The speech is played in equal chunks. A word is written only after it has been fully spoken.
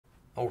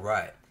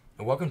Alright,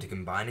 and welcome to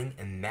combining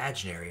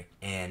imaginary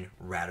and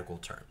radical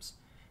terms.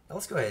 Now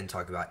let's go ahead and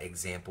talk about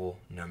example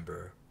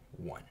number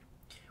 1. What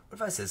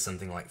if I said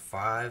something like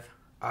 5i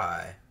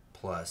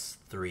plus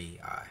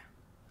 3i?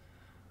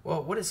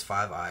 Well, what is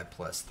 5i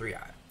plus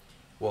 3i?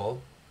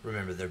 Well,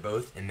 remember they're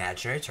both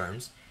imaginary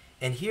terms,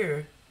 and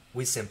here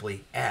we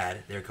simply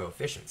add their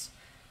coefficients.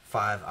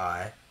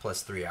 5i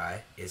plus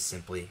 3i is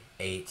simply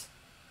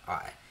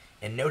 8i.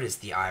 And notice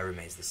the I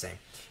remains the same.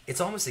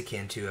 It's almost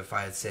akin to if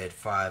I had said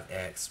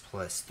 5x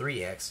plus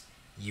 3x,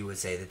 you would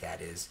say that that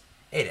is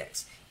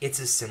 8x. It's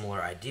a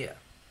similar idea.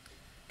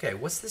 Okay,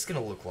 what's this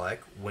going to look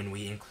like when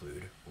we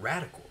include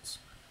radicals?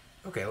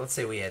 Okay, let's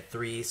say we had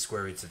 3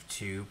 square roots of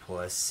 2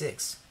 plus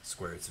 6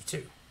 square roots of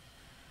 2.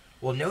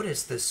 Well,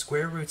 notice the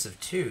square roots of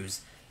 2's,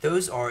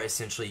 those are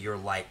essentially your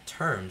like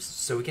terms,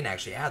 so we can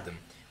actually add them.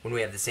 When we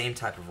have the same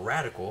type of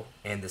radical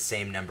and the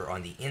same number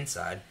on the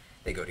inside,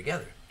 they go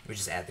together. We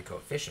just add the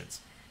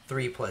coefficients.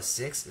 3 plus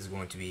 6 is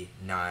going to be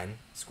 9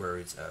 square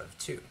roots of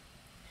 2.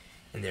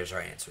 And there's our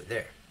answer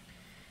there.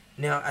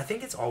 Now, I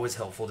think it's always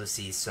helpful to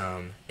see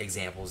some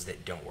examples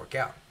that don't work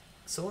out.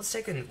 So let's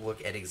take a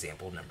look at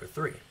example number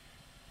 3.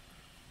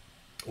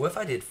 What if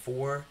I did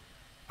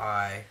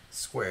 4i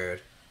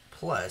squared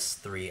plus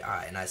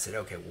 3i? And I said,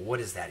 okay, well, what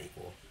does that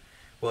equal?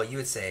 Well, you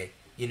would say,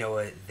 you know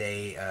what,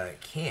 they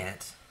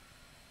can't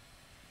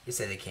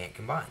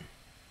combine.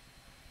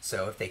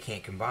 So if they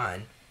can't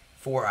combine,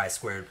 4i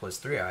squared plus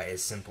 3i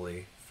is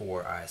simply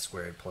 4i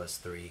squared plus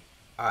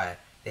 3i.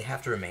 They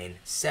have to remain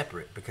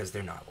separate because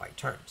they're not like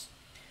terms.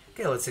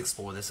 Okay, let's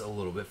explore this a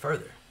little bit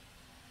further.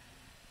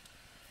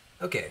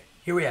 Okay,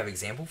 here we have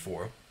example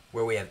 4,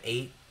 where we have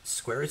 8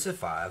 square roots of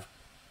 5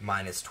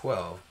 minus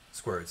 12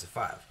 square roots of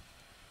 5.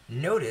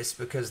 Notice,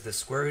 because the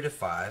square root of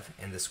 5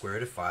 and the square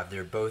root of 5,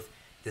 they're both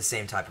the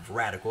same type of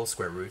radical,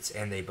 square roots,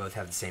 and they both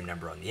have the same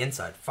number on the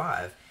inside,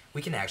 5,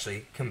 we can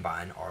actually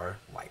combine our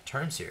like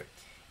terms here.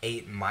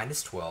 8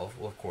 minus 12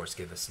 will of course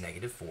give us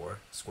negative 4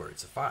 square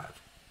roots of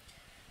 5.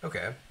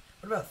 Okay,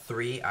 what about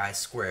 3i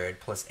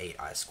squared plus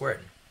 8i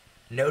squared?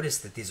 Notice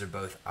that these are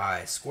both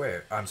I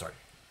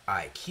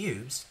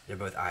cubes. They're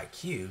both I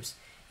cubes,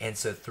 and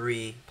so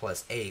 3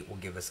 plus 8 will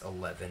give us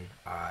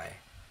 11i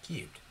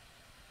cubed.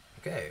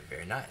 Okay,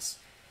 very nice.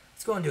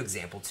 Let's go on to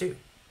example 2.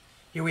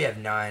 Here we have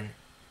 9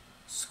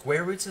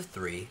 square roots of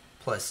 3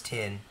 plus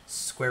 10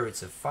 square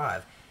roots of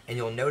 5, and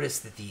you'll notice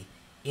that the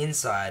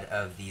inside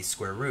of the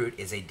square root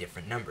is a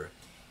different number.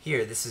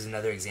 Here, this is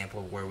another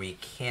example where we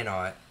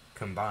cannot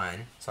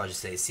combine, so I'll just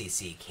say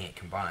CC can't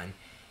combine,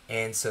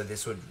 and so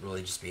this would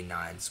really just be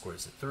 9 square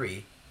roots of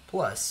 3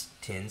 plus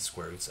 10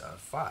 square roots of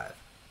 5.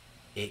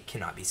 It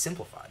cannot be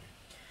simplified.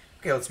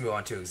 Okay, let's move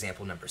on to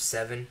example number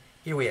 7.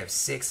 Here we have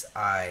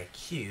 6i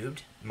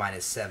cubed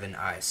minus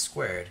 7i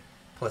squared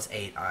plus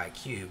 8i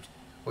cubed.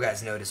 Well,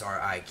 guys, notice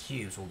our I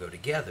cubes will go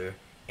together,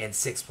 and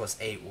 6 plus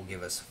 8 will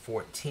give us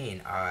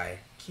 14i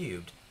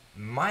cubed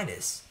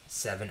minus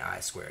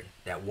 7i squared,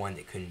 that one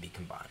that couldn't be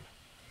combined.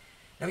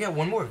 Now we got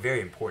one more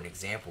very important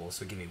example,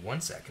 so give me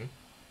 1 second.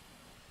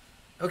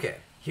 Okay,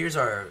 here's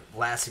our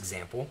last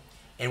example,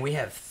 and we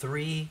have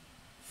 3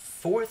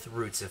 fourth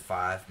roots of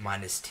 5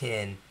 minus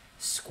 10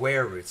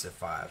 square roots of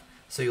 5.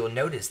 So you'll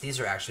notice these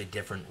are actually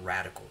different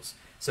radicals.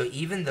 So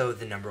even though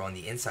the number on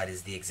the inside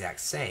is the exact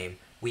same,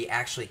 we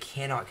actually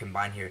cannot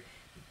combine here.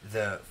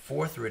 The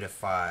fourth root of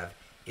 5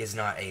 is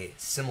not a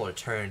similar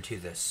term to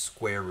the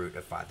square root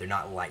of 5. They're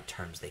not like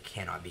terms. They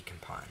cannot be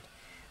combined.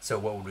 So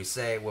what would we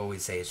say? Well,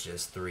 we'd say it's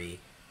just 3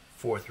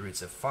 fourth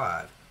roots of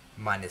 5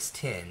 minus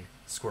 10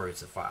 square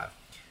roots of 5.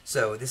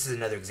 So this is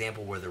another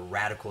example where the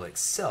radical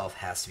itself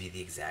has to be the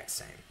exact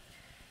same.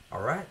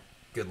 Alright,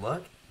 good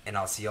luck, and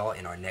I'll see y'all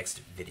in our next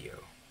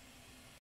video.